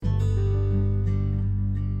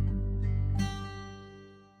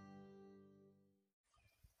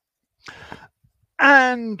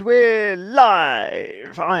And we're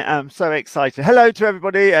live. I am so excited. Hello to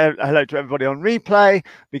everybody. Hello to everybody on replay,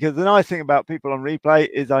 because the nice thing about people on replay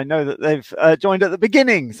is I know that they've joined at the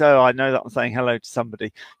beginning. So I know that I'm saying hello to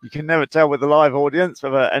somebody. You can never tell with the live audience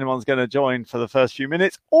whether anyone's going to join for the first few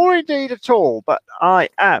minutes or indeed at all. But I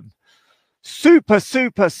am super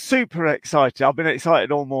excited. I've been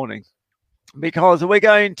excited all morning because we're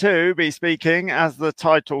going to be speaking, as the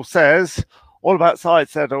title says, all about side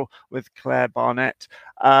saddle with Clare Barnett.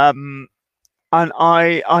 And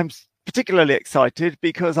I'm particularly excited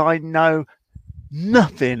because I know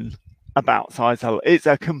nothing about side saddle. It's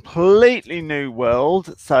a completely new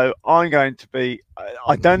world. So I'm going to be,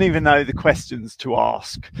 I don't even know the questions to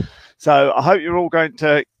ask. So I hope you're all going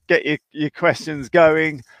to get your questions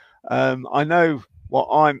going. I know what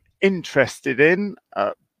I'm interested in,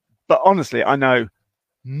 but honestly, I know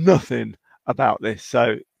nothing about this.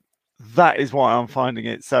 So that is why I'm finding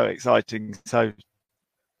it so exciting. So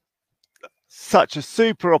such a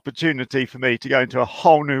super opportunity for me to go into a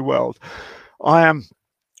whole new world. I am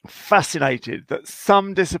fascinated that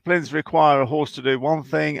some disciplines require a horse to do one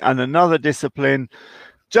thing and another discipline,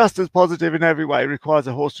 just as positive in every way, requires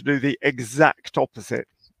a horse to do the exact opposite.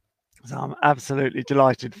 So I'm absolutely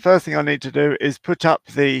delighted. First thing I need to do is put up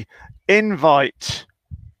the invite.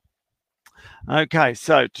 Okay,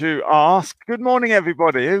 so to ask, good morning,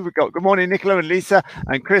 everybody. Who we've got? Good morning, Nicola and Lisa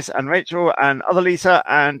and Chris and Rachel and other Lisa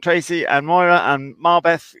and Tracy and Moira and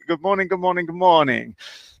Marbeth. Good morning, good morning, good morning.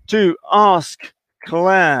 To ask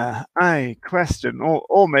Claire a question,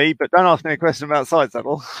 or me, but don't ask me a question about side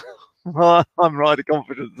saddle. I'm riding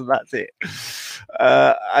confidence and that's it.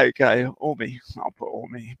 Okay, or me. I'll put or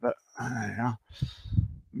me, but yeah.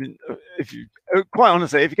 I mean, if you, quite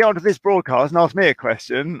honestly, if you get onto this broadcast and ask me a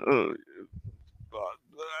question,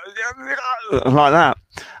 like that.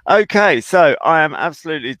 Okay, so I am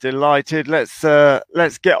absolutely delighted. Let's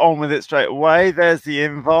get on with it straight away. There's the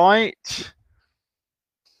invite.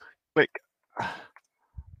 Click.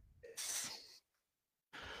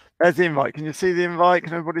 There's the invite. Can you see the invite?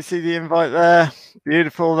 Can everybody see the invite there?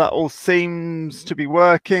 Beautiful. That all seems to be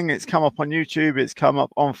working. It's come up on YouTube. It's come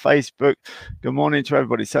up on Facebook. Good morning to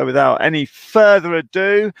everybody. So without any further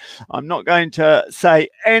ado, I'm not going to say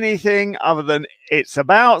anything other than it's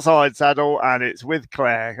about side saddle and it's with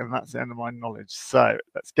Claire, and that's the end of my knowledge. So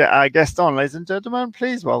let's get our guest on, ladies and gentlemen.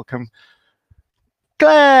 Please welcome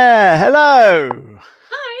Claire. Hello.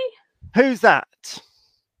 Hi. Who's that?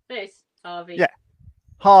 This, Harvey. Yeah.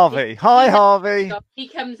 Harvey. Hi, Harvey. He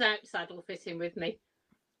comes out saddle fitting with me.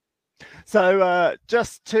 So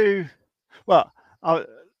just to, well, I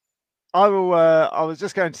was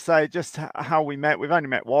just going to say just how we met. We've only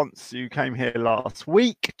met once. You came here last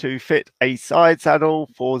week to fit a side saddle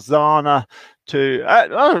for Zana to,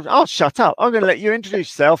 I'll shut up. I'm going to let you introduce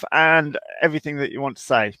yourself and everything that you want to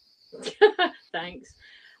say. Thanks.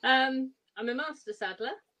 I'm a master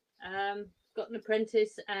saddler. Got an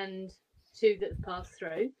apprentice and two that have passed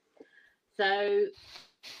through. So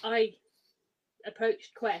I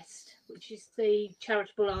approached Quest, which is the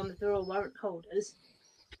charitable arm of the Royal Warrant Holders,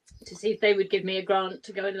 to see if they would give me a grant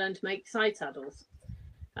to go and learn to make side saddles.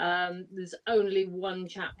 There's only one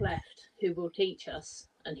chap left who will teach us,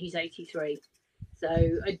 and he's 83. So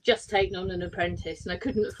I'd just taken on an apprentice and I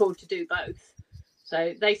couldn't afford to do both.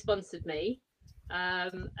 So they sponsored me,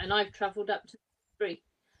 and I've travelled up to 3.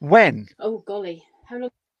 When? Oh, golly. How long?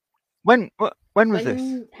 When was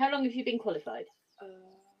this? How long have you been qualified?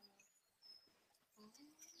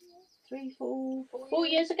 3, 4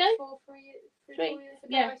 years ago? 3 years ago,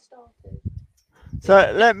 yeah. I started.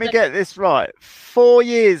 So let me get this right. 4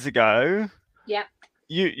 years ago, yeah,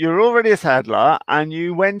 you're already a saddler and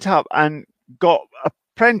you went up and got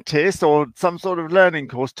apprenticed or some sort of learning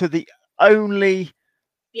course to the only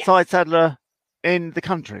side saddler in the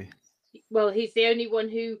country. Well, he's the only one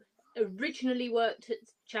who originally worked at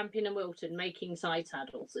Champion and Wilton making side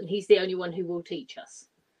saddles, and he's the only one who will teach us.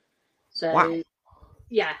 So wow.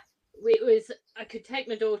 Yeah, it was, I could take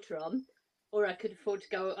my daughter on, or I could afford to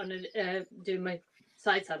go on and do my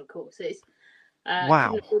side saddle courses. Wow. I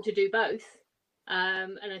couldn't afford to do both,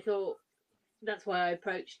 and I thought that's why I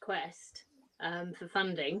approached Quest for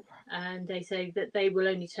funding, and they say that they will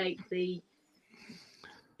only take the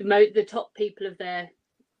top people of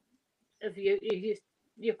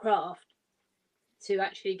your craft to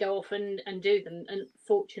actually go off and do them. And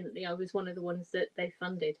fortunately, I was one of the ones that they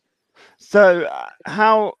funded. So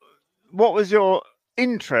what was your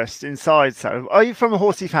interest in side saddle? Are you from a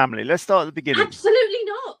horsey family? Let's start at the beginning. Absolutely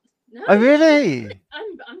not. No. Oh, really?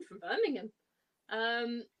 I'm from Birmingham.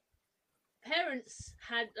 Parents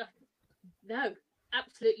had no,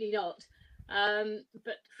 absolutely not.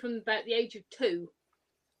 But from about the age of 2,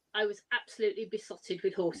 I was absolutely besotted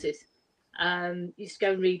with horses. Used to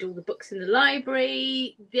go and read all the books in the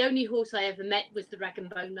library. The only horse I ever met was the Rag and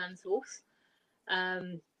Bone Man's horse.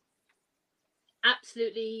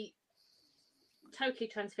 Absolutely, totally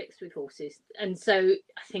transfixed with horses. And so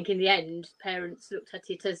I think in the end, parents looked at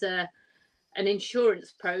it as an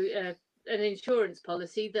insurance policy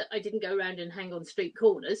that I didn't go around and hang on street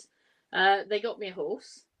corners. They got me a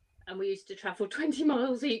horse, and we used to travel 20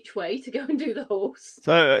 miles each way to go and do the horse.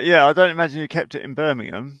 So yeah, I don't imagine you kept it in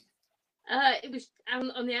Birmingham. It was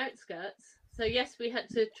on the outskirts. So yes, we had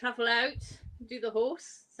to travel out, do the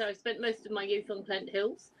horse. So I spent most of my youth on Clent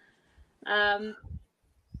Hills. And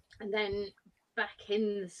then back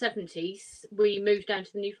in the 70s, we moved down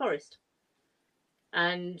to the New Forest.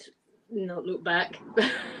 And not look back.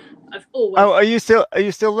 I've always. Oh, are you still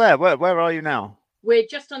there? Where are you now? We're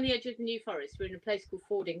just on the edge of the New Forest. We're in a place called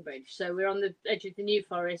Fordingbridge. So we're on the edge of the New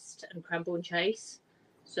Forest and Cranbourne Chase.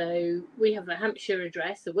 So we have a Hampshire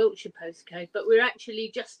address, a Wiltshire postcode, but we're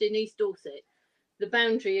actually just in East Dorset. The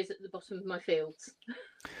boundary is at the bottom of my fields.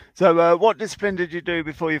 So what discipline did you do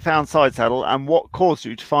before you found side saddle, and what caused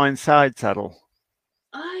you to find side saddle?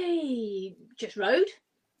 I just rode,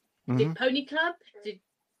 did pony club, I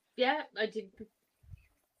did.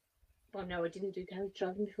 Well, no, I didn't do carriage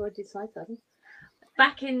driving before I did side saddle.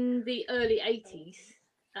 Back in the early 80s,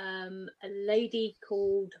 a lady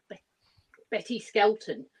called Betty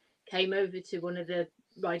Skelton came over to one of the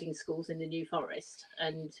riding schools in the New Forest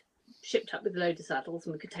and shipped up with a load of saddles,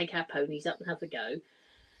 and we could take our ponies up and have a go.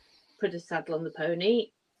 Put a saddle on the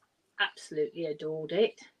pony, absolutely adored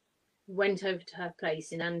it. Went over to her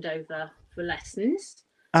place in Andover for lessons.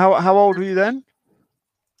 How old were you then?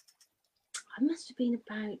 I must have been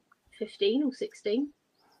about 15 or 16.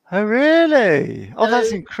 Oh really? Oh,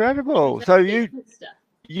 that's incredible. So you've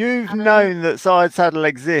known that side saddle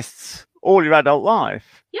exists all your adult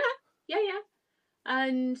life? Yeah.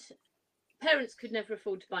 And parents could never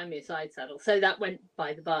afford to buy me a side saddle, so that went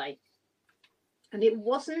by the by. And it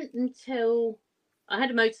wasn't until I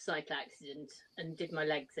had a motorcycle accident and did my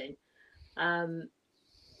legs in, and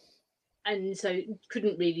so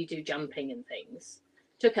couldn't really do jumping and things.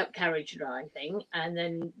 Took up carriage driving, and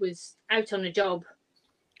then was out on a job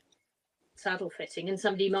saddle fitting, and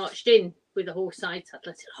somebody marched in with a horse side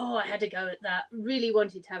saddle. I said, "Oh, I had a go at that. Really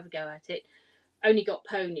wanted to have a go at it. Only got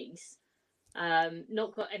ponies,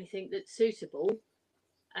 not got anything that's suitable."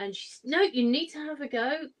 And she said, "No, you need to have a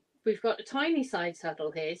go. We've got a tiny side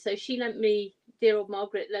saddle here." So she lent me, dear old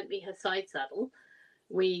Margaret lent me her side saddle.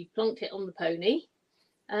 We plonked it on the pony,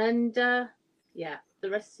 and the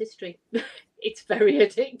rest is history. It's very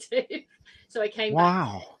addictive. So I came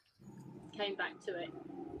back to it.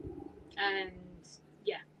 And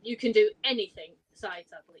yeah, you can do anything side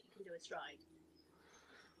saddle that you can do astride.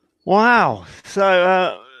 Wow.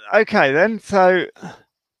 So okay then. So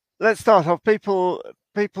let's start off. People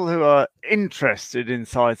who are interested in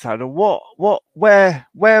side saddle, where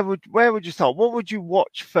would you start? What would you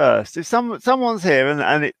watch first? If someone's here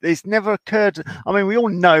and it's never occurred. I mean, we all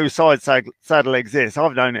know side saddle exists.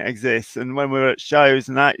 I've known it exists, and when we're at shows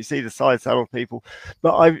and that, you see the side saddle people.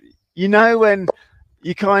 But when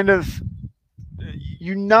you kind of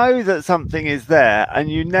that something is there,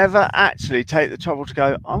 and you never actually take the trouble to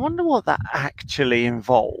go, I wonder what that actually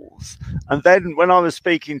involves. And then when I was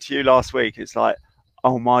speaking to you last week, it's like,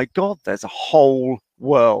 oh my God, there's a whole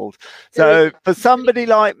world. So for somebody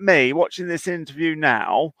like me watching this interview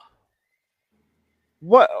now,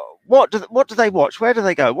 what do they watch? Where do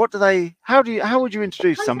they go? How would you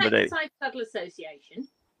introduce somebody? Side Saddle Association,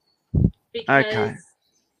 because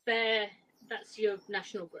that's your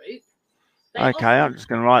national group. I'm just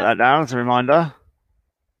going to write that down as a reminder.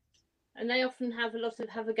 And they often have a lot of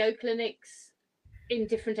have-a-go clinics in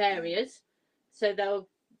different areas. So they'll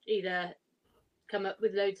either come up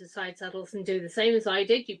with loads of side saddles and do the same as I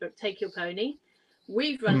did. You take your pony.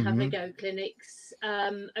 We've run have-a-go clinics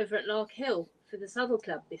over at Lark Hill for the Saddle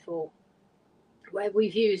Club before, where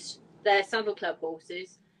we've used their Saddle Club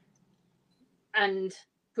horses and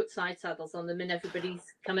put side saddles on them, and everybody's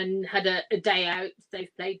come and had a day out. They've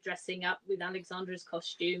played dressing up with Alexandra's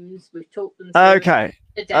costumes. We've taught them. Okay.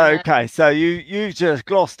 So you just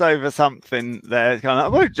glossed over something there. Kind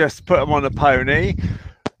of, we'll just put them on a pony.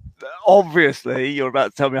 Obviously, you're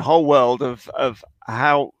about to tell me a whole world of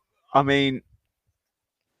how. I mean,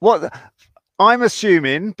 what I'm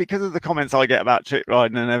assuming, because of the comments I get about trick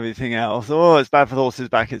riding and everything else, oh, it's bad for the horse's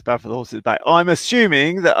back, it's bad for the horse's back. I'm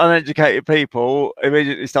assuming that uneducated people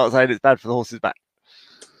immediately start saying it's bad for the horse's back.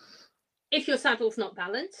 If your saddle's not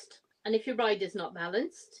balanced, and if your rider's not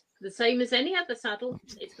balanced, the same as any other saddle,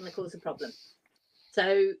 it's going to cause a problem.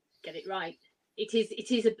 So get it right. It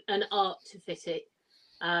is an art to fit it.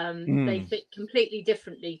 They fit completely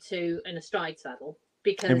differently to an astride saddle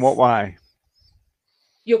because in what way?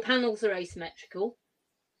 Your panels are asymmetrical.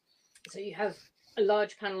 So you have a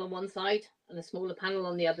large panel on one side and a smaller panel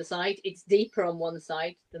on the other side. It's deeper on one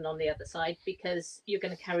side than on the other side because you're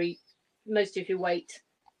going to carry most of your weight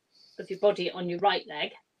of your body on your right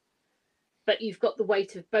leg, but you've got the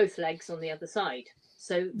weight of both legs on the other side.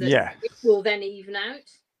 So that it will then even out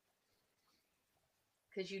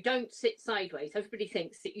because you don't sit sideways. Everybody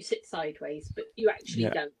thinks that you sit sideways, but you actually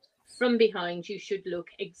don't. From behind, you should look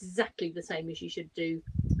exactly the same as you should do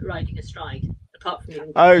riding astride, apart from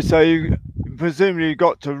you. Oh, so you presumably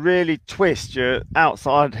got to really twist your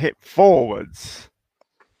outside hip forwards.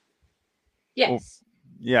 Yes.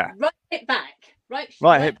 Yeah. Right hip back.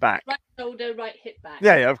 Right hip back. Right shoulder, right hip back.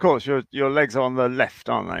 Yeah, of course. Your legs are on the left,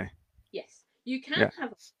 aren't they? Yes. You can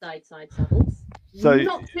have side saddles. So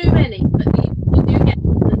not too many, but you do get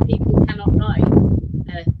that people cannot ride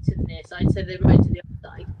to the near side, so they ride to the other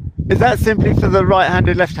side. Is that simply for the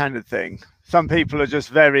right-handed, left-handed thing? Some people are just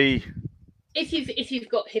very. If you've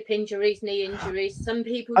got hip injuries, knee injuries, some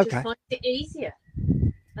people just find it easier.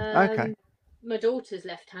 My daughter's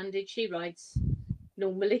left-handed; she rides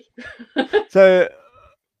normally. So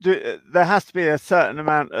there has to be a certain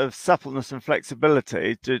amount of suppleness and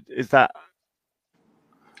flexibility. Is that?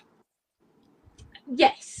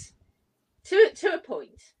 Yes, to a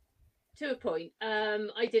point. To a point.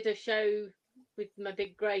 I did a show with my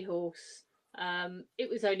big grey horse. It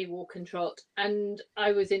was only walk and trot, and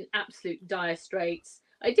I was in absolute dire straits.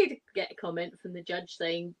 I did get a comment from the judge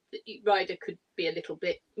saying that rider could be a little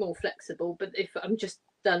bit more flexible, but if I'm just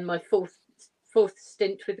done my fourth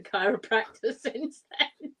stint with the chiropractor since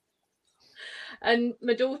then. And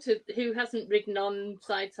my daughter, who hasn't ridden on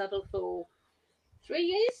side saddle for 3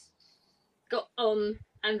 years, got on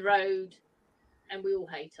and rode, and we all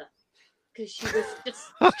hate her because she was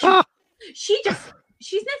just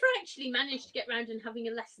she's never actually managed to get round and having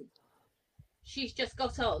a lesson. She's just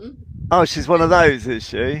got on. Oh, she's one of those, is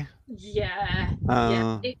she? Yeah.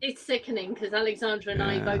 It's sickening because Alexandra and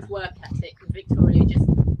I both work at it, and Victoria just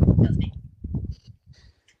does it.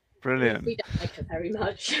 Brilliant. We don't like her very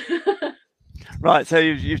much. Right, so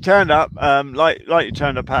you've turned up, like you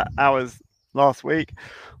turned up at ours last week.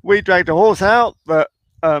 We dragged a horse out, but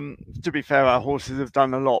to be fair, our horses have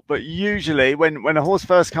done a lot. But usually, when a horse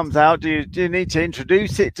first comes out, do you need to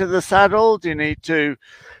introduce it to the saddle? Do you need to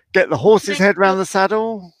get the horse's head around the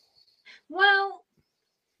saddle? Well,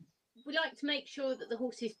 we like to make sure that the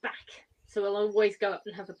horse is back. So I'll always go up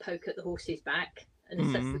and have a poke at the horse's back and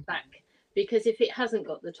assess the back. Because if it hasn't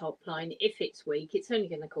got the top line, if it's weak, it's only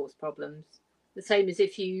going to cause problems. The same as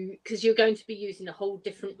because you're going to be using a whole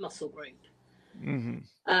different muscle group.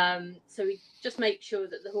 So we just make sure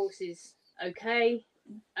that the horse is okay.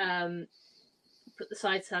 Put the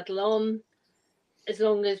side saddle on. As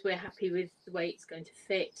long as we're happy with the way it's going to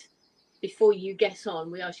fit. Before you get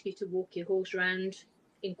on, we ask you to walk your horse around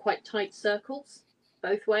in quite tight circles,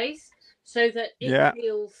 both ways, so that it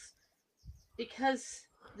feels, because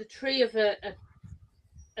the tree of a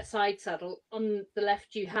side saddle, on the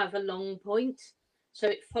left you have a long point, so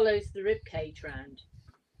it follows the rib cage round.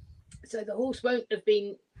 So the horse won't have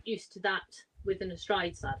been used to that with an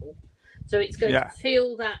astride saddle. So it's going to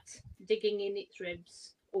feel that digging in its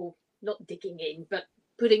ribs, or not digging in, but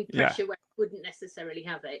putting pressure where it wouldn't necessarily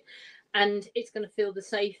have it. And it's going to feel the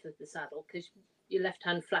safe of the saddle because your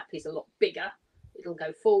left-hand flap is a lot bigger. It'll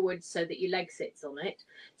go forward so that your leg sits on it.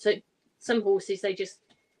 So some horses, they just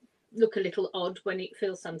look a little odd when it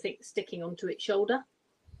feels something sticking onto its shoulder.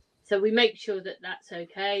 So we make sure that that's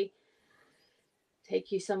okay.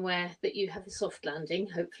 Take you somewhere that you have a soft landing,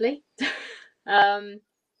 hopefully, and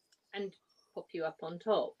pop you up on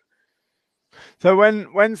top. So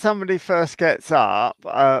when somebody first gets up,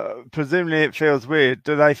 presumably it feels weird.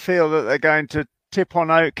 Do they feel that they're going to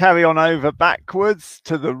carry on over backwards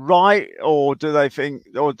to the right, or do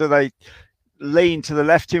they lean to the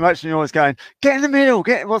left too much, and you're always going, get in the middle,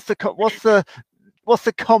 what's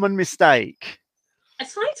the common mistake? A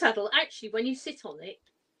side saddle, actually, when you sit on it,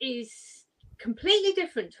 is completely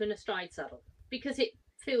different to an astride saddle because it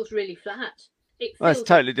feels really flat. It's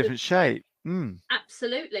totally different shape.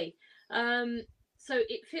 Absolutely. So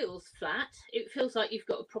it feels flat. It feels like you've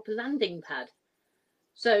got a proper landing pad.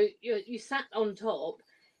 So you sat on top.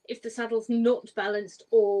 If the saddle's not balanced,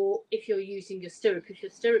 or if you're using your stirrup, if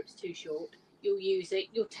your stirrup's too short,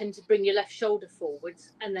 you'll tend to bring your left shoulder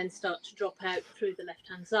forwards and then start to drop out through the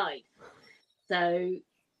left-hand side. So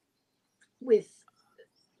with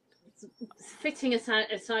fitting a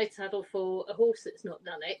side saddle for a horse that's not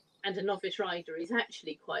done it and a novice rider is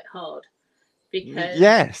actually quite hard, because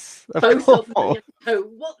yes, both of them go,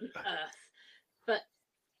 what on earth? But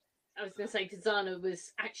I was going to say, Kazana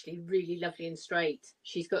was actually really lovely and straight.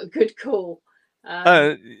 She's got a good core.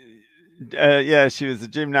 Yeah, she was a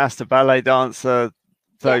gymnast, a ballet dancer.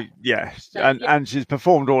 So yeah, and she's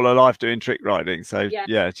performed all her life doing trick riding. So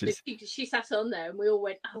yeah, she sat on there, and we all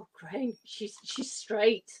went, "Oh, great, she's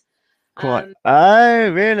straight." Quite.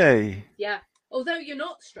 Oh, really? Yeah. Although you're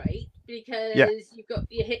not straight, because you've got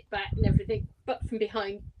your hip back and everything, but from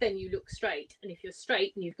behind, then you look straight. And if you're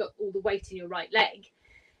straight and you've got all the weight in your right leg,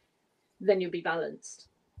 then you'll be balanced.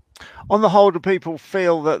 On the whole, do people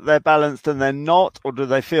feel that they're balanced and they're not, or do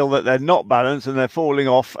they feel that they're not balanced and they're falling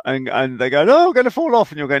off, and they go, "Oh, I'm going to fall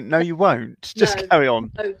off," and you're going, "No, you won't. Just carry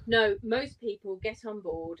on." No. Most people get on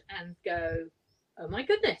board and go, "Oh my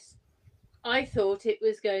goodness, I thought it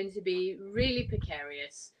was going to be really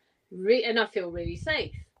precarious, and I feel really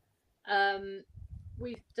safe."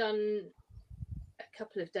 We've done a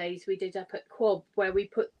couple of days we did up at Quab, where we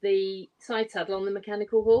put the side saddle on the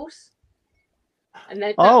mechanical horse. And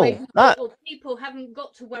that way, people haven't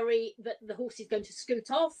got to worry that the horse is going to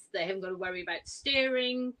scoot off. They haven't got to worry about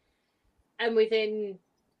steering. And within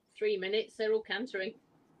 3 minutes, they're all cantering.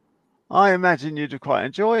 I imagine you'd have quite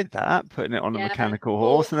enjoyed that, putting it on a mechanical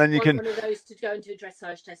horse, and then you can. One of those to go into a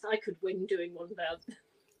dressage test. I could win doing one of them.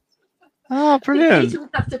 Oh, brilliant! Peter would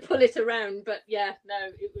have to pull it around, but yeah,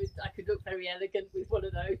 no, it was. I could look very elegant with one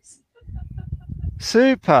of those.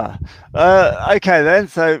 Super. Okay, then.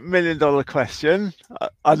 So, $1 million question.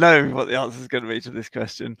 I know what the answer is going to be to this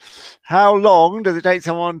question. How long does it take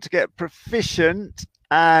someone to get proficient,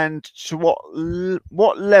 and to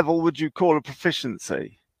what level would you call a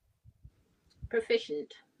proficiency?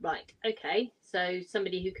 Proficient, right? Okay, so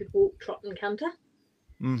somebody who could walk, trot, and canter.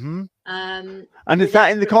 Mm-hmm. And is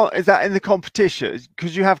that in the competition?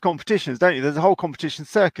 Because you have competitions, don't you? There's a whole competition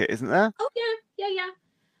circuit, isn't there? Oh yeah.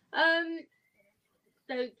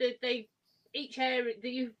 So they each area,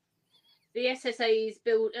 the SSAs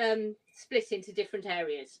split into different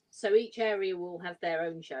areas. So each area will have their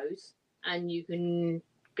own shows, and you can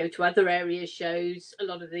go to other areas' shows. A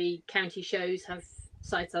lot of the county shows have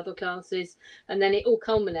side saddle classes, and then it all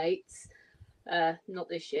culminates. Not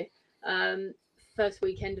this year. First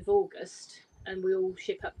weekend of August, and we all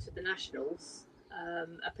ship up to the nationals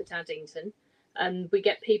up at Addington, and we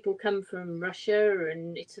get people come from Russia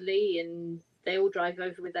and Italy, and they all drive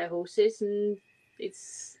over with their horses, and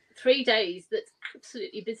it's 3 days that's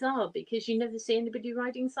absolutely bizarre, because you never see anybody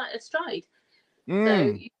riding astride.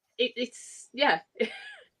 So it's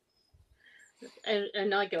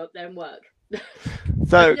and I go up there and work.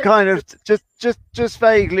 So kind of just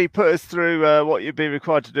vaguely put us through what you'd be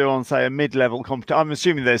required to do on, say, a mid-level competition. I'm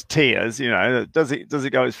assuming there's tiers, you know. Does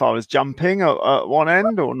it go as far as jumping at one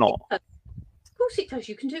end or not? Of course it does.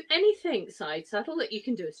 You can do anything side saddle that you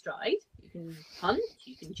can do astride. You can hunt,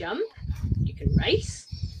 you can jump, you can race,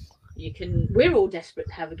 you can. We're all desperate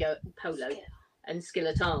to have a go at polo and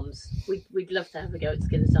skillet arms. We'd love to have a go at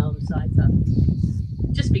skillet arms side saddle,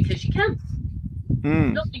 just because you can.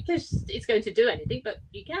 Not because it's going to do anything, but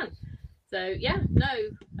you can. So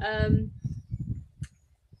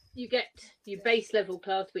you get your base level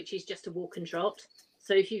class, which is just a walk and trot.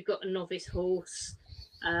 So if you've got a novice horse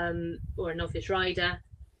or a novice rider,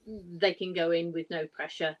 they can go in with no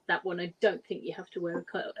pressure. That one, I don't think you have to wear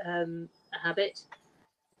a habit,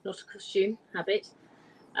 not a costume, habit.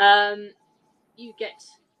 You get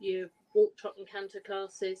your walk, trot and canter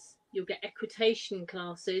classes. You'll get equitation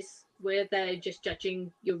classes, where they're just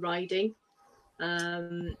judging your riding.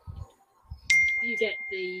 You get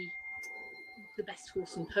the best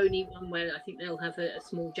horse and pony one, where I think they'll have a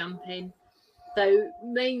small jump in. So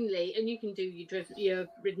mainly, and you can do your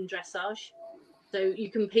ridden dressage. So you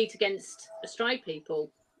compete against astride people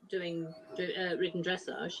doing ridden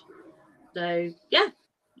dressage. So yeah,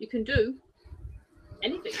 you can do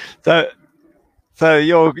anything. So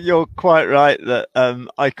you're quite right that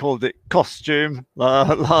I called it costume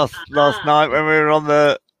last night when we were on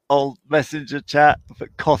the old messenger chat.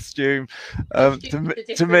 But costume,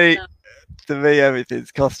 to me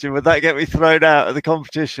everything's costume. Would that get me thrown out of the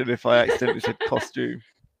competition if I accidentally said costume?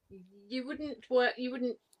 You wouldn't,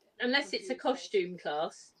 unless it's a costume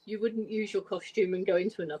class. You wouldn't use your costume and go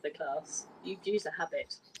into another class. You'd use a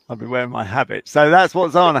habit. I'd be wearing my habit. So that's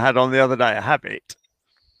what Zana had on the other day, a habit.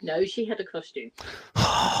 No, she had a costume.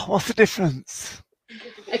 What's the difference?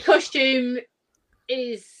 A costume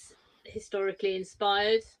is historically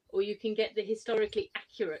inspired, or you can get the historically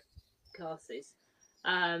accurate classes.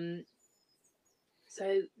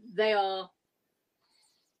 So they are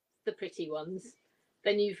the pretty ones.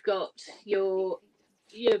 Then you've got your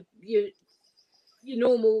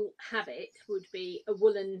normal habit would be a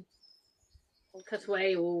woolen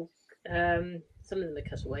cutaway, or some of them are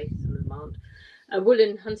cutaway, some of them aren't. A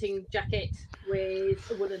woolen hunting jacket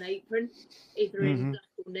with a woolen apron, either in black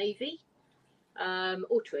or navy,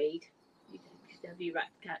 or tweed. You could have your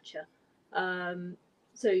rat catcher.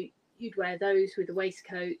 So you'd wear those with a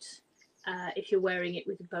waistcoat. If you're wearing it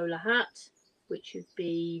with a bowler hat, which would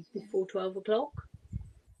be before 12 o'clock.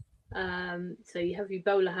 So you have your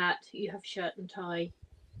bowler hat, you have shirt and tie,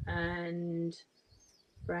 and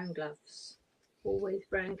brown gloves. Always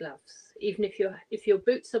brown gloves. Even if your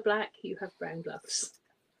boots are black, you have brown gloves.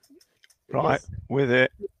 Right, with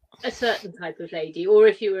it. A certain type of lady, or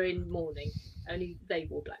if you were in mourning, only they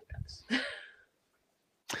wore black gloves.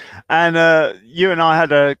 And you and I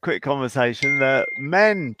had a quick conversation that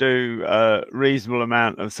men do a reasonable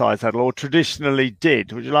amount of side saddle, or traditionally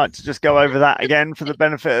did. Would you like to just go over that again for the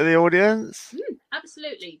benefit of the audience?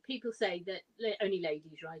 Absolutely. People say that only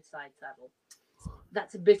ladies ride side saddle.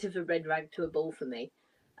 That's a bit of a red rag to a bull for me.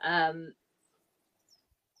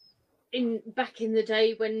 Back in the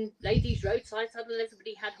day when ladies rode side saddle and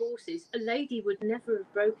everybody had horses, a lady would never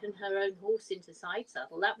have broken her own horse into side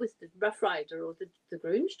saddle. That was the rough rider or the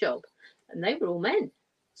groom's job, and they were all men.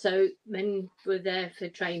 So men were there for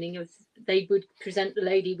training. They would present the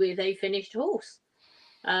lady with a finished horse.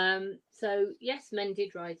 So yes, men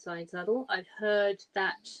did ride side saddle. I've heard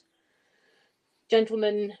that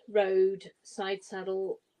gentlemen rode side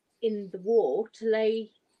saddle in the war to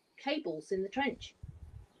lay cables in the trench,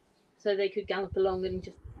 so they could gallop along and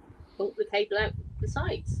just bump the cable out the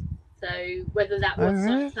sides. So whether that was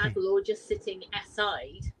side saddle or just sitting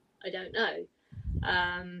aside, I don't know.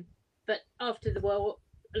 But after the war,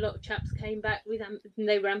 a lot of chaps came back with and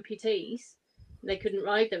they were amputees. They couldn't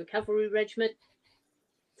ride. They were cavalry regiment,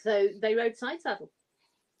 so they rode side saddle.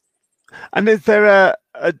 And is there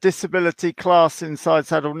a disability class in side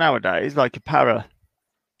saddle nowadays, like a para?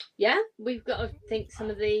 Yeah, we've got, I think, some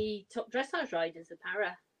of the top dressage riders are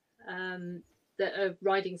para, that are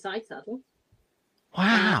riding side saddle.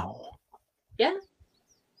 Wow. Yeah,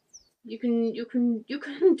 you can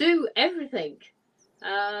do everything.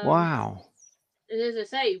 Wow. And as I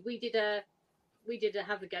say, we did a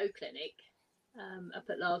have a go clinic up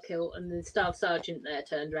at Larkhill, and the staff sergeant there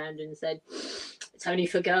turned around and said, "It's only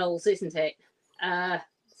for girls, isn't it?"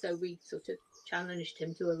 So we sort of challenged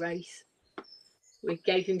him to a race. We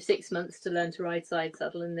gave him 6 months to learn to ride side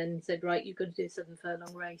saddle, and then said, "Right, you've got to do a 7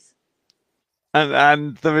 furlong race."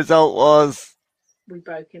 And the result was we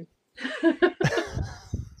broke him.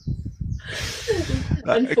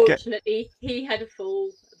 Unfortunately, he had a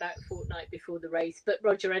fall about a fortnight before the race, but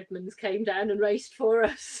Roger Edmonds came down and raced for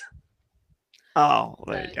us. Oh,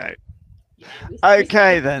 there you go. Yeah,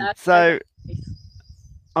 okay, then. So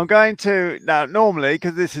I'm going to now, normally,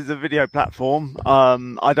 because this is a video platform,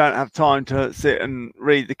 I don't have time to sit and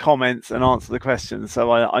read the comments and answer the questions.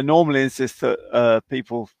 So I normally insist that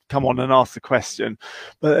people come on and ask the question.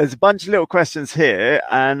 But there's a bunch of little questions here.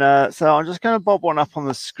 And so I'm just going to bob one up on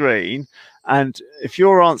the screen. And if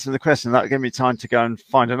you're answering the question, that'll give me time to go and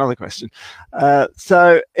find another question.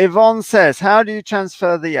 So Yvonne says, how do you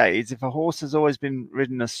transfer the aids if a horse has always been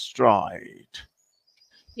ridden astride?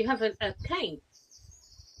 You have a cane.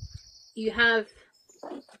 You have,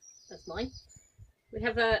 that's mine. We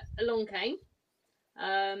have a long cane,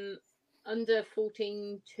 under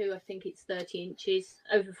 14 to, I think it's 30 inches,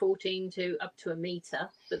 over 14 to up to a metre,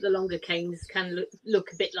 but the longer canes can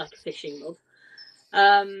look a bit like a fishing rod.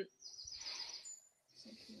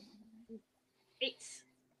 It's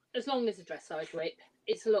as long as a dressage whip.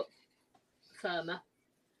 It's a lot firmer,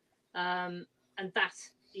 and that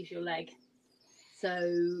is your leg.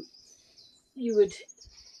 So you would,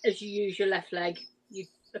 as you use your left leg, you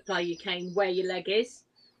apply your cane where your leg is,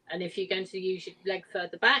 and if you're going to use your leg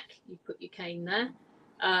further back, you put your cane there,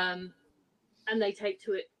 and they take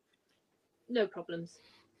to it, no problems.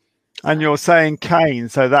 And you're saying cane,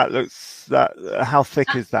 so that looks how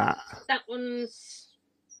thick is that? That one's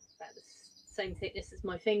about the same thickness as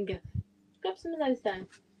my finger. Grab some of those down.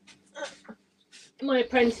 My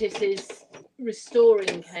apprentice is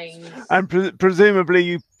restoring canes. And presumably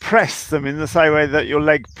you press them in the same way that your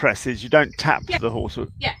leg presses. You don't tap the horse.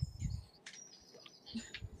 Yeah.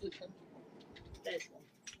 There's one.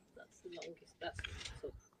 That's the longest. That's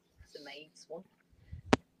the maid's one.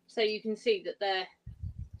 So you can see that they're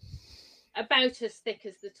about as thick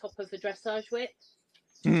as the top of a dressage whip.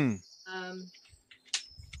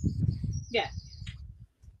 Yeah.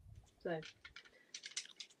 So,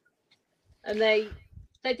 and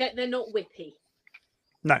they're not whippy.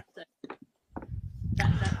 No. So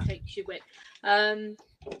that takes fix your whip.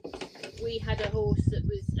 We had a horse that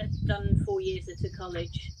had done 4 years at a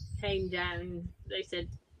college, came down. They said,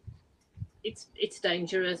 it's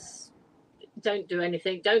dangerous. Don't do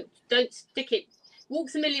anything. Don't stick it.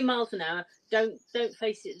 Walks a million miles an hour. Don't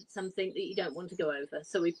face it at something that you don't want to go over.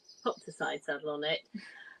 So we popped the side saddle on it.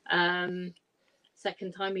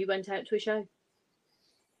 Second time he went out to a show.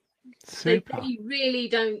 Super. They really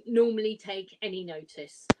don't normally take any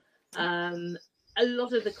notice. A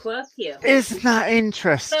lot of the quirkier. Isn't that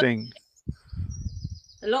interesting?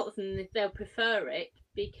 A lot of them, they'll prefer it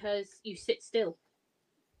because you sit still.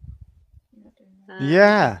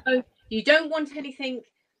 Yeah. You don't want anything.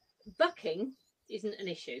 Bucking isn't an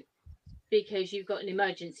issue because you've got an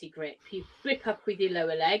emergency grip. You grip up with your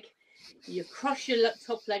lower leg, you cross your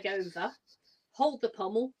top leg over, hold the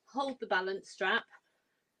pommel, hold the balance strap,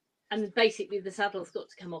 and basically the saddle's got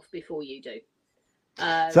to come off before you do.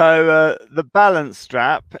 So the balance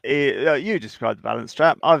strap, you described the balance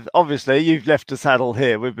strap. Obviously you've left a saddle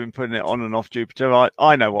here. We've been putting it on and off Jupiter.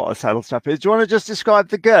 I know what a saddle strap is. Do you want to just describe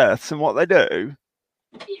the girths and what they do?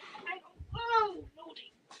 Yeah. Oh,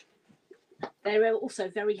 Lordy. They're also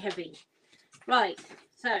very heavy. Right,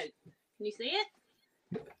 so can you see it?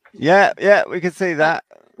 Yeah, we can see that.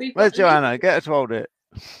 Where's Joanna? Get her to hold it.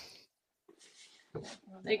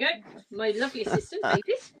 There you go. My lovely assistant,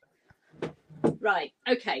 baby. Right,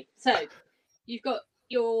 okay, so you've got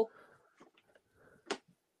your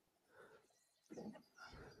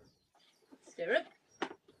stirrup.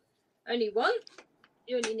 Only one.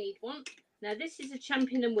 You only need one. Now this is a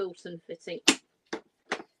Champion and Wilton fitting.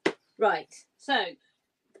 Right, so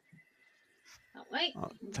that way.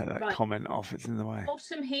 I'll take that comment off, it's in the way.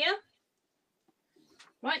 Bottom here,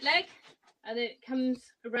 right leg, and then it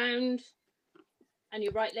comes around and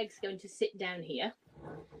your right leg's going to sit down here.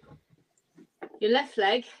 Your left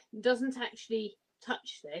leg doesn't actually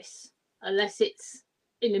touch this unless it's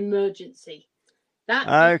an emergency. That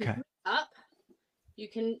okay. You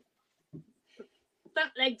can put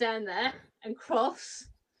that leg down there and cross.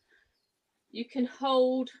 You can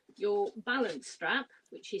hold your balance strap,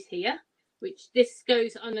 which is here, which this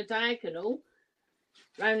goes on a diagonal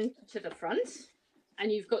round to the front,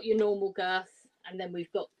 and you've got your normal girth, and then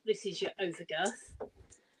this is your overgirth.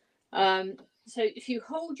 So if you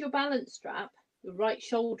hold your balance strap, your right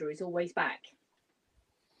shoulder is always back,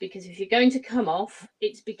 because if you're going to come off,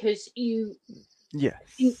 it's because you. Yes.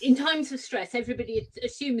 In times of stress, everybody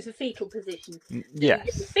assumes a fetal position. Yes.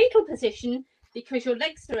 You get the fetal position because your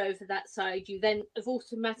legs are over that side. You then have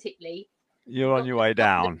automatically. You're on your way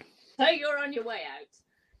down. So you're on your way out.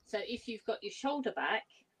 So if you've got your shoulder back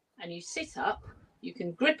and you sit up, you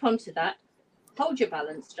can grip onto that, hold your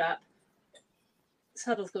balance strap.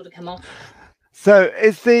 Saddle's got to come off. So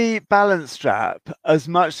is the balance strap as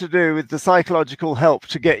much to do with the psychological help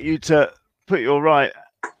to get you to put your right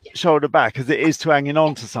shoulder back as it is to hanging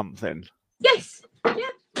on to something? Yes. Yeah.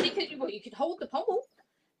 Because you could hold the pommel.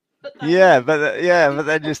 But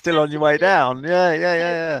then you're still on your way down.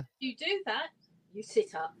 Yeah. You do that, you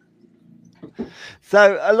sit up.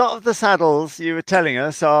 So a lot of the saddles you were telling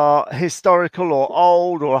us are historical or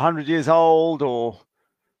old or 100 years old or...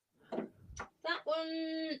 That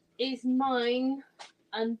one is mine,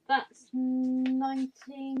 and that's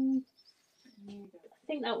 19... I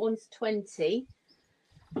think that one's 20.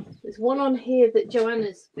 There's one on here that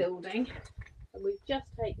Joanna's building, and we've just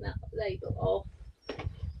taken that label off.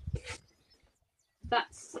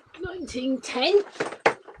 That's 1910.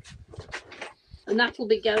 And that'll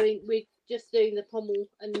be going... We're just doing the pommel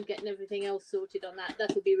and getting everything else sorted on that.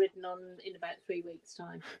 That'll be ridden on in about 3 weeks'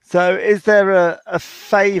 time. So is there a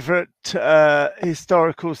favourite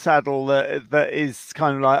historical saddle that is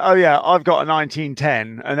kind of like, oh yeah, I've got a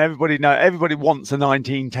 1910, and everybody wants a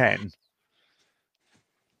 1910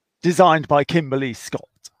 designed by Kimberly Scott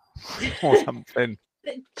or something?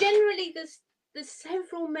 Generally there's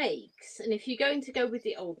several makes, and if you're going to go with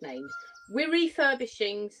the old names, we're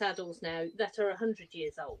refurbishing saddles now that are 100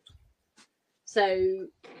 years old. So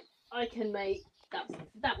I can make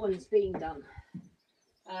that one's being done.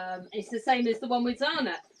 It's the same as the one with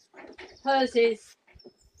Zana. Hers is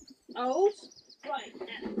old. Right.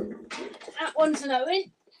 That one's an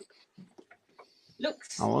Owen. That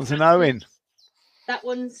one's an Owen. That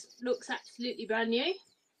one's looks absolutely brand new.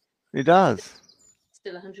 It does.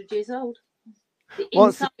 Still 100 years old. The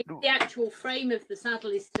inside, the actual frame of the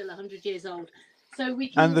saddle is still 100 years old. So we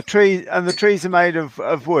can. And the trees are made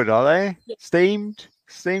of wood, are they? Yeah. Steamed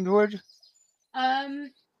wood.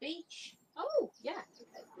 Beech. Oh yeah.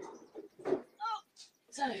 Okay. Oh,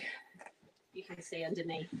 so you can see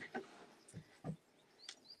underneath.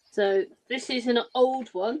 So this is an old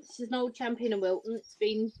one. This is an old Champion and Wilton. It's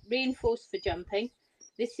been reinforced for jumping.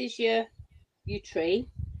 This is your tree.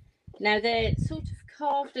 Now they're sort of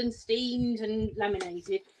carved and steamed and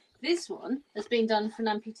laminated. This one has been done for an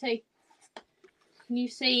amputee. Can you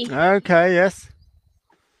see? Okay, yes.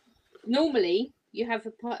 Normally you have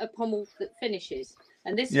a pommel that finishes,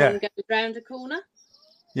 and this Yeah. one goes round a corner.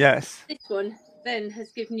 Yes. This one then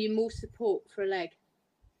has given you more support for a leg.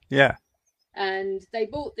 Yeah. And they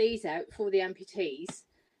bought these out for the amputees,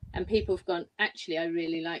 and people have gone, actually, I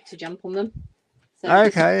really like to jump on them. So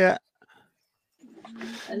okay, yeah.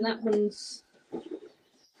 And that one's,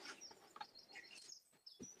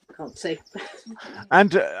 can't see.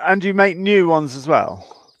 And you make new ones as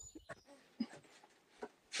well?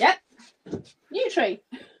 Yep. New tree.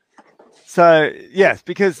 So, yes,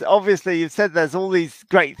 because obviously you've said there's all these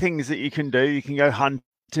great things that you can do. You can go hunting,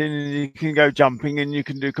 and you can go jumping, and you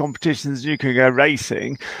can do competitions, and you can go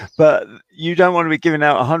racing, but you don't want to be giving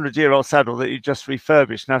out a 100-year-old saddle that you just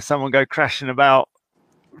refurbished and have someone go crashing about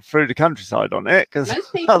through the countryside on it, because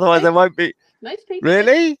otherwise there won't be. Most people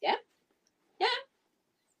really? Yeah.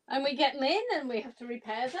 And we get them in and we have to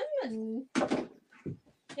repair them, and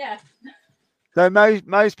yeah. So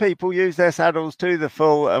most people use their saddles to the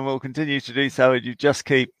full and will continue to do so, and you just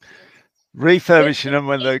keep refurbishing them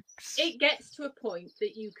when it gets to a point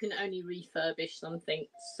that you can only refurbish something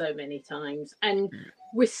so many times, and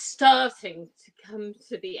we're starting to come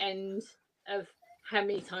to the end of how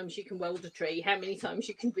many times you can weld a tree, how many times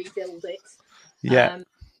you can rebuild it,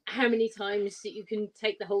 how many times that you can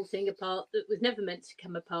take the whole thing apart that was never meant to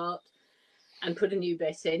come apart and put a new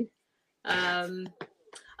bit in.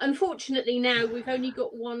 Unfortunately, now we've only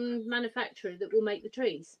got one manufacturer that will make the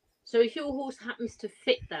trees. So if your horse happens to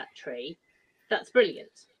fit that tree, that's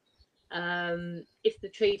brilliant. If the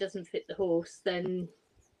tree doesn't fit the horse, then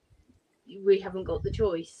we haven't got the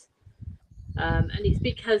choice. And it's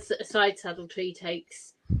because a side saddle tree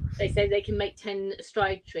takes, they say they can make 10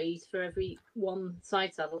 astride trees for every one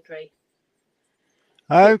side saddle tree.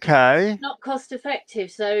 Okay. It's not cost effective.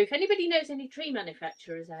 So if anybody knows any tree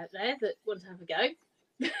manufacturers out there that want to have a go,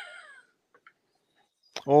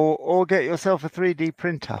 or get yourself a 3D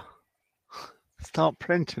printer. Start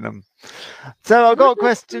printing them. So I've got a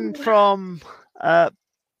question from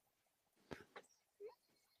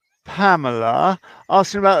Pamela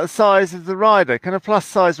asking about the size of the rider. Can a plus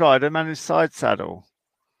size rider manage side saddle?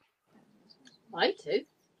 I do.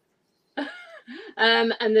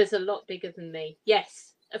 And there's a lot bigger than me.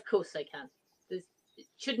 Yes, of course they can. It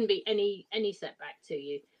shouldn't be any setback to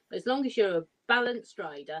you. As long as you're a balanced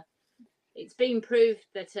rider, it's been proved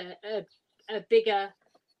that a bigger,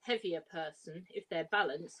 heavier person, if they're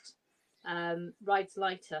balanced, rides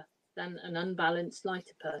lighter than an unbalanced,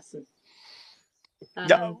 lighter person.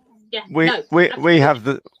 We have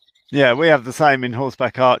the same in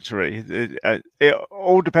horseback archery. It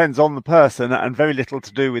all depends on the person and very little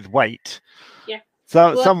to do with weight. Yeah.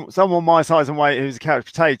 So someone my size and weight who's a couch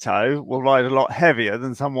potato will ride a lot heavier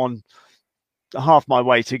than someone half my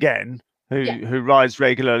weight again who rides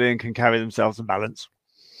regularly and can carry themselves and balance.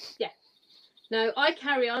 Yeah. No, I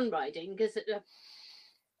carry on riding because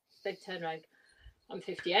they turn around. I'm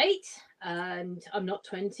 58 and I'm not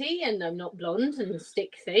 20 and I'm not blonde and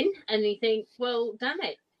stick thin. And you think, well, damn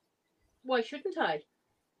it, why shouldn't I?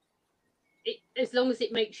 As long as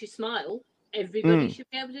it makes you smile, everybody should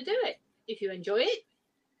be able to do it. If you enjoy it,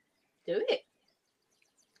 do it.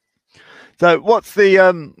 So what's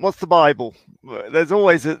the Bible? There's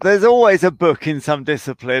always a book in some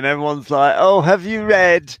discipline. Everyone's like, oh, have you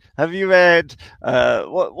read?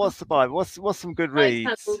 What's the Bible? What's some good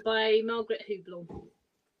reads? By Margaret Houblon.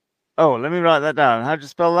 Oh, let me write that down. How do you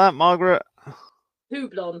spell that, Margaret?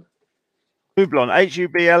 Houblon. Houblon.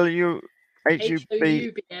 Hublon.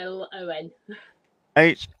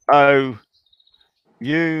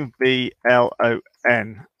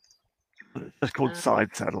 Houblon. It's called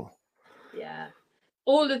Side Saddle. Yeah.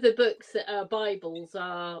 All of the books that are Bibles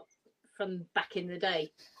are from back in the day,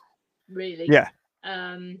 really. Yeah.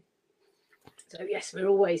 So yes, we're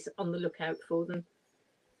always on the lookout for them.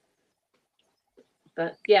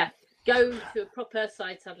 But yeah, go to a proper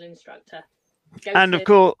side saddle instructor.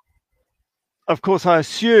 Of course, I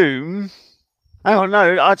assume. Oh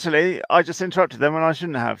no, actually, I just interrupted them when I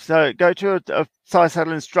shouldn't have. So go to a side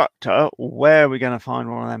saddle instructor. Where are we going to find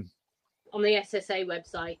one of them? On the SSA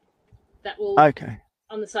website. That will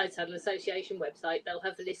on the Side Saddle Association website, they'll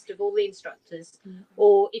have a list of all the instructors.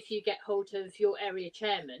 Or if you get hold of your area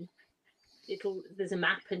chairman, there's a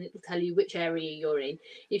map and it'll tell you which area you're in.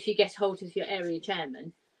 If you get hold of your area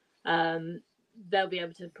chairman, they'll be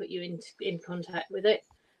able to put you in contact with it.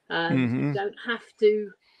 You don't have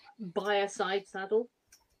to buy a side saddle.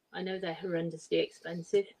 I know they're horrendously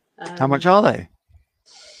expensive. How much are they?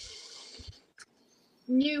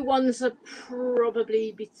 New ones are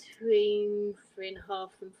probably between £3,500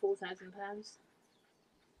 and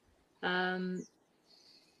 £4,000.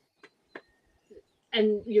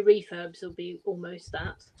 And your refurbs will be almost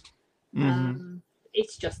that.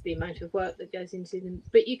 It's just the amount of work that goes into them.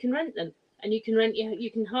 But you can rent them, and you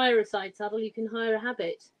can hire a side saddle, you can hire a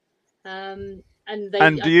habit. And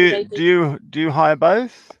do you hire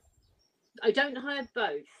both? I don't hire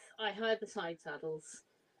both. I hire the side saddles.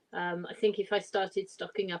 I think if I started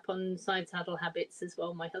stocking up on side saddle habits as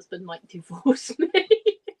well, my husband might divorce me.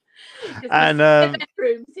 And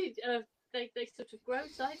bedrooms, they sort of grow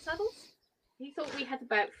side saddles. He thought we had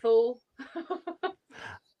about 4.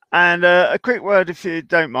 And a quick word, if you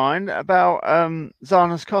don't mind, about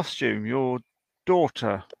Zana's costume. Your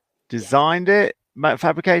daughter designed it,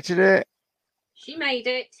 fabricated it. She made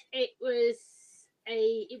it. It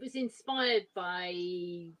was inspired by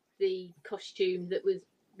the costume that was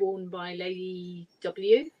worn by Lady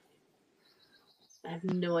W. I have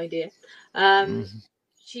no idea.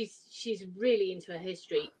 She's really into her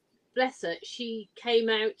history. Bless her. She came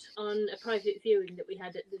out on a private viewing that we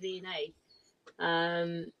had at the V&A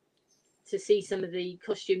to see some of the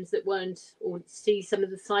costumes that weren't, or see some of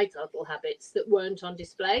the side saddle habits that weren't on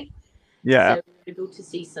display. Yeah. So we were able to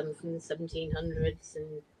see some from the 1700s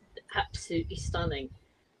and absolutely stunning.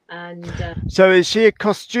 And so is she a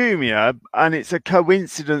costumier, and it's a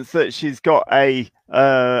coincidence that she's got a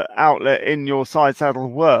outlet in your side saddle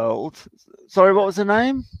world? Sorry, what was her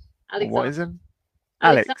name? What is it?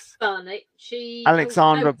 Alex Barnett.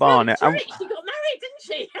 Alexandra Barnett. She got married, didn't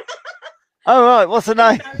she? Oh right, what's her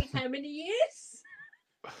name? Married how many years?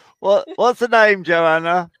 What's the name,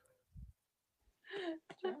 Joanna?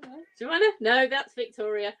 Joanna? No, that's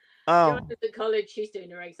Victoria. Oh. Joanna's at college. She's doing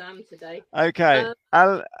her exam today. Okay.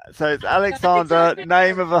 So it's Alexandra,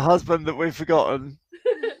 name of a husband that we've forgotten.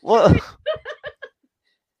 What?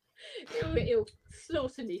 He'll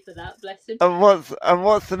slaughter me for that, bless him. And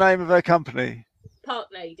what's the name of her company? Park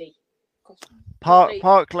Lady.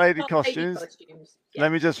 Park Lady Costumes. Yeah.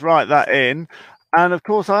 Let me just write that in. And of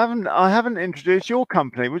course, I haven't introduced your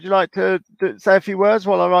company. Would you like to say a few words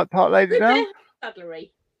while I write Park Lady down?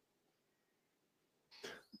 Saddlery.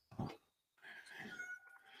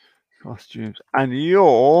 Costumes. And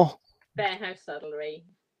your Warehouse Saddlery.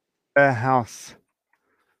 Warehouse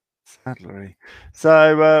Saddlery.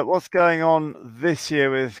 So what's going on this year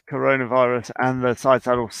with coronavirus and the side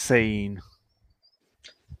saddle scene?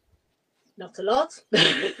 Not a lot.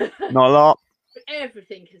 Not a lot.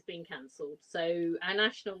 Everything has been cancelled. So our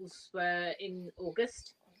nationals were in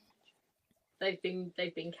August. They've been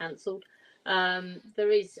cancelled.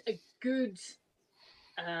 There is a good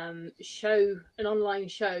show, an online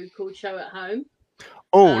show called Show at Home.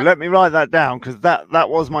 Oh, let me write that down, because that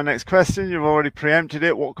was my next question. You've already preempted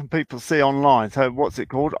it. What can people see online? So what's it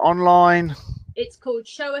called? Online? It's called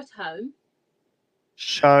Show at Home.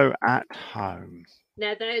 Show at Home.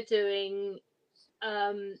 Now they're doing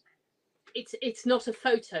it's not a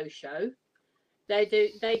photo show. They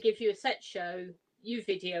give you a set show, you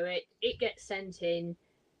video it, it gets sent in,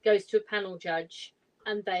 goes to a panel judge,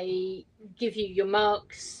 and they give you your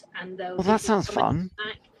marks, and they'll. Well, that sounds fun.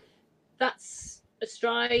 Back. That's a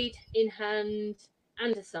stride, in hand,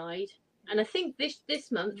 and a side. And I think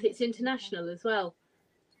this month it's international as well.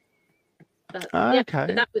 But, okay.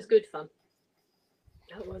 But that was good fun.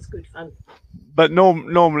 That was good fun. But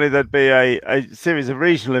normally there'd be a series of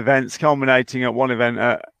regional events culminating at one event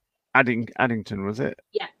at Addington, was it?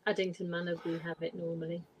 Yeah, Addington Manor, we have it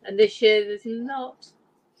normally. And this year there's not.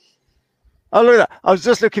 Oh, look at that. I was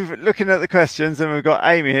just looking at the questions, and we've got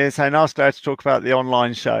Amy here saying, ask Clare to talk about the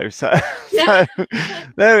online show. So, so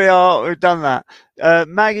there we are. We've done that.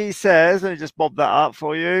 Maggie says, let me just bob that up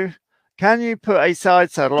for you. Can you put a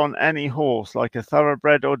side saddle on any horse, like a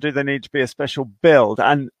thoroughbred, or do they need to be a special build?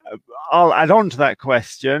 And I'll add on to that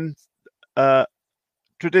question.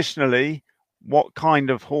 Traditionally, what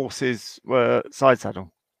kind of horses were side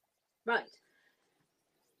saddle? Right.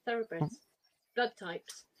 Thoroughbreds. Blood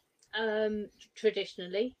types.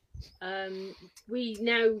 Traditionally,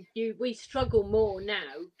 we struggle more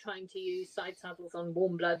now trying to use side saddles on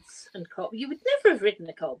warm bloods and cob. You would never have ridden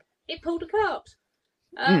a cob. It pulled a cart.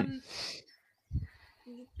 Yeah,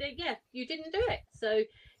 you didn't do it. So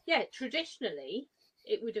yeah, traditionally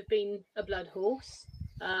it would have been a blood horse.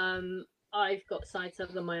 I've got side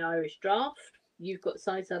saddle on my Irish draft. You've got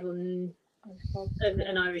side saddle and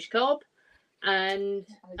an Irish cob, and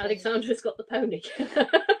Alexandra's got the pony.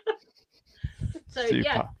 So super.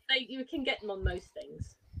 Yeah, you can get them on most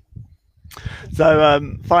things.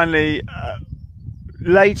 So finally,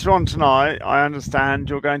 later on tonight, I understand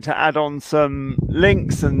you're going to add on some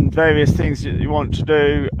links and various things that you want to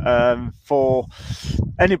do for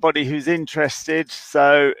anybody who's interested.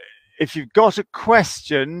 So if you've got a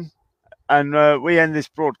question, and we end this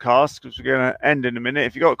broadcast because we're going to end in a minute.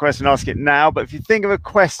 If you've got a question, ask it now. But if you think of a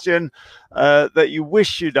question that you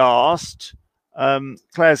wish you'd asked,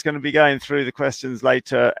 Claire's going to be going through the questions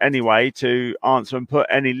later anyway to answer and put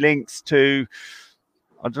any links to,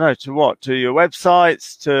 I don't know, to what? To your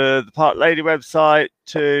websites, to the Park Lady website,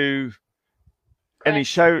 to Quest. any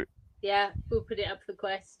show. Yeah, we'll put it up for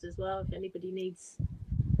Quest as well if anybody needs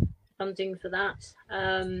funding for that.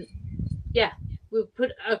 Yeah, we'll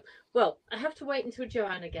put. Well, I have to wait until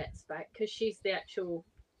Joanna gets back because she's the actual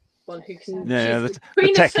one who can. Yeah, she's the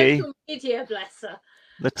queen of techie. social media, bless her.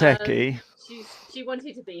 The techie. She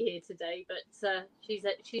wanted to be here today, but she's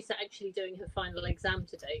actually doing her final exam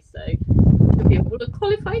today, so she'll be able to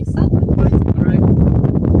qualify tomorrow.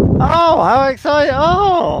 Oh, how exciting!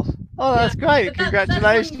 Oh, that's great!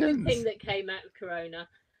 Congratulations! That's one good thing that came out of Corona,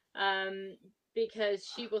 because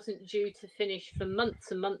she wasn't due to finish for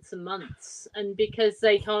months and months and months, and because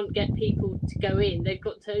they can't get people to go in, they've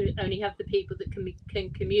got to only have the people that can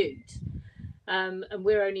commute, and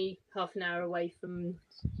we're only half an hour away from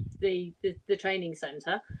the training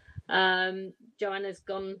centre. Joanna's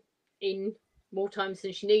gone in more times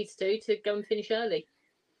than she needs to go and finish early.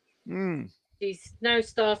 She's now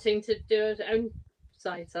starting to do her own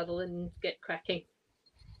side saddle and get cracking.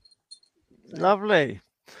 So. Lovely.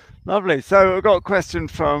 So we've got a question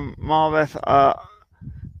from Marveth.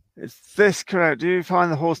 Is this correct? Do you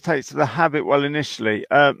find the horse takes to the habit well initially?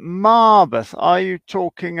 Marveth, are you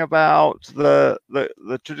talking about the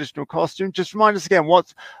traditional costume? Just remind us again,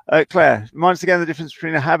 what's Claire? Remind us again the difference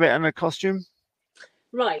between a habit and a costume.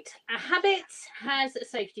 Right, a habit has a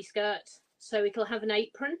safety skirt, so it'll have an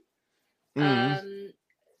apron. It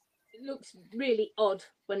looks really odd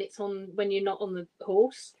when you're not on the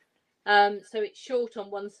horse. So it's short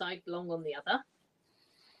on one side, long on the other.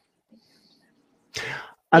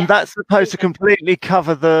 And that's supposed to completely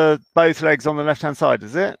cover both legs on the left-hand side,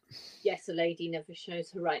 is it? Yes, a lady never shows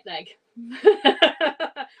her right leg.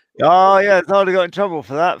 Oh, yeah, it's already got in trouble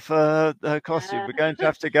for that, for her costume. We're going to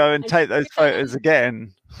have to go and take those photos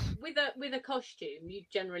again. With a costume, you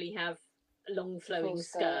generally have a long flowing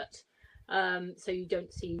skirt, so you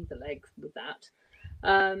don't see the leg with that.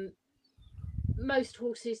 Most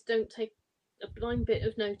horses don't take a blind bit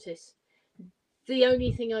of notice. The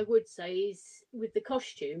only thing I would say is with the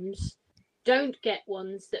costumes, don't get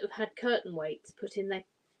ones that have had curtain weights put in the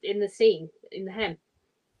seam, in the hem.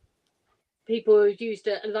 People have used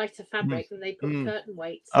a lighter fabric and they put curtain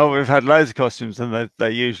weights. Oh, we've had loads of costumes and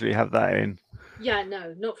they usually have that in. Yeah,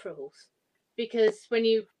 no, not for a horse. Because when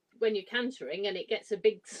you're cantering and it gets a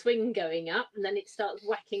big swing going up and then it starts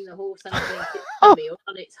whacking the horse underneath its tummy or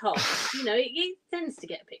on its hop, it tends to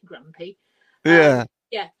get a bit grumpy. Yeah.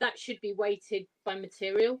 Yeah, that should be weighted by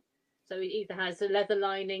material. So it either has a leather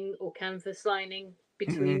lining or canvas lining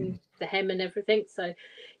between the hem and everything. So,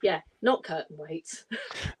 yeah, not curtain weights.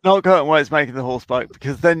 Not curtain weights making the horse bike,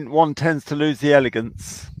 because then one tends to lose the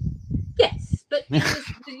elegance. Yes, but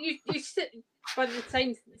you sit by the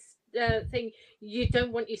same thing. You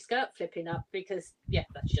don't want your skirt flipping up because, yeah,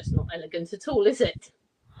 that's just not elegant at all, is it?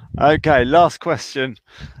 Okay, last question.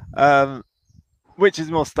 Which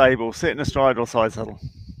is more stable, sitting astride or side saddle?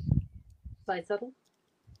 Side saddle.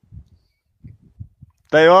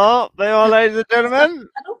 They are, ladies and gentlemen.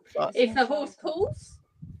 If the horse pulls,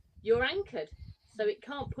 you're anchored, so it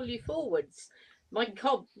can't pull you forwards. My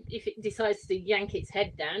cob, if it decides to yank its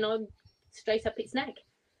head down, I'm straight up its neck.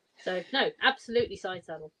 So no, absolutely side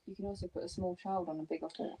saddle. You can also put a small child on a bigger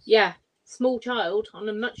horse. Yeah, small child on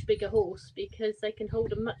a much bigger horse because they can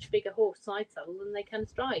hold a much bigger horse side saddle than they can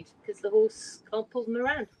stride because the horse can't pull them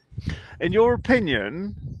around. In your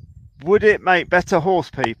opinion, would it make better horse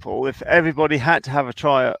people if everybody had to have a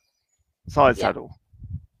try at side saddle?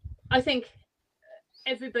 I think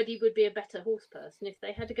everybody would be a better horse person if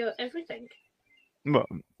they had to go at everything. Well,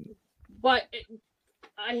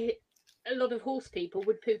 a lot of horse people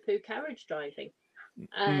would poo-poo carriage driving,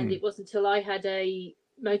 and it wasn't until I had a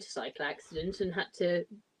motorcycle accident and had to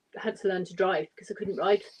learn to drive because I couldn't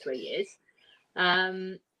ride for 3 years,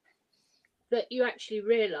 that you actually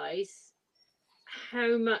realise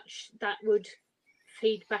how much that would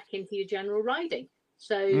feed back into your general riding.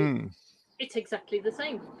 So it's exactly the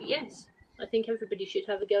same. But yes, I think everybody should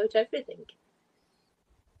have a go at everything.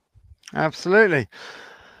 Absolutely.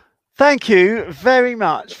 Thank you very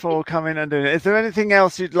much for coming and doing it. Is there anything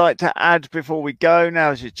else you'd like to add before we go?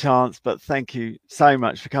 Now's your chance, but thank you so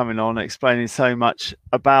much for coming on, explaining so much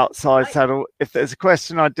about side saddle. If there's a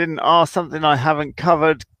question I didn't ask, something I haven't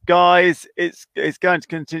covered, guys, it's going to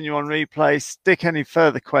continue on replay. Stick any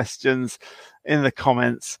further questions in the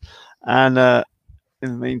comments. And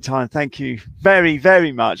in the meantime, thank you very,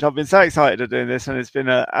 very much. I've been so excited to do this, and it's been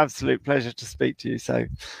an absolute pleasure to speak to you. So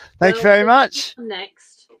thank you very much. Next.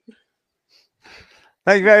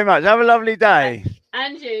 Thank you very much. Have a lovely day.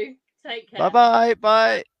 And you. Take care. Bye-bye.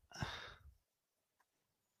 Bye.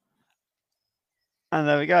 And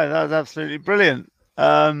there we go. That was absolutely brilliant.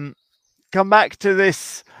 Come back to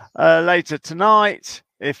this later tonight.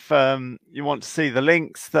 If you want to see the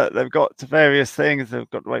links that they've got to various things, they've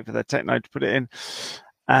got to wait for their techno to put it in.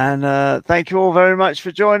 And thank you all very much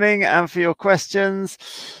for joining and for your questions.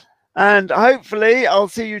 And hopefully I'll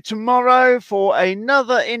see you tomorrow for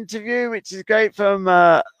another interview, which is great, from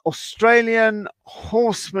Australian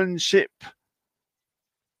horsemanship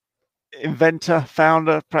inventor,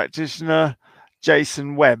 founder, practitioner,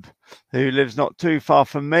 Jason Webb, who lives not too far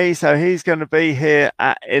from me. So he's going to be here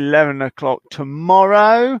at 11 o'clock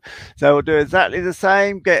tomorrow. So we'll do exactly the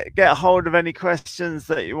same. Get a hold of any questions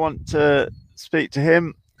that you want to speak to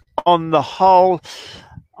him. On the whole,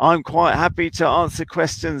 I'm quite happy to answer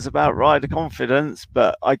questions about rider confidence,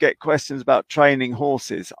 but I get questions about training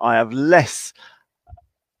horses. I have less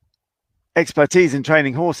expertise in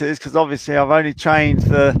training horses because obviously I've only trained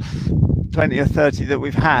the 20 or 30 that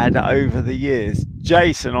we've had over the years.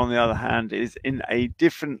 Jason, on the other hand, is in a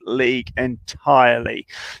different league entirely.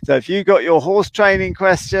 So if you've got your horse training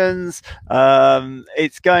questions,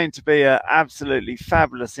 it's going to be an absolutely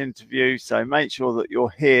fabulous interview. So make sure that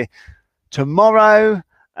you're here tomorrow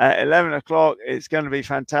at 11 o'clock. It's going to be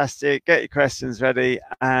fantastic. Get your questions ready,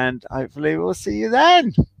 and hopefully we'll see you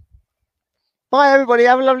then. Bye, everybody.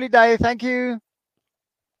 Have a lovely day. Thank you.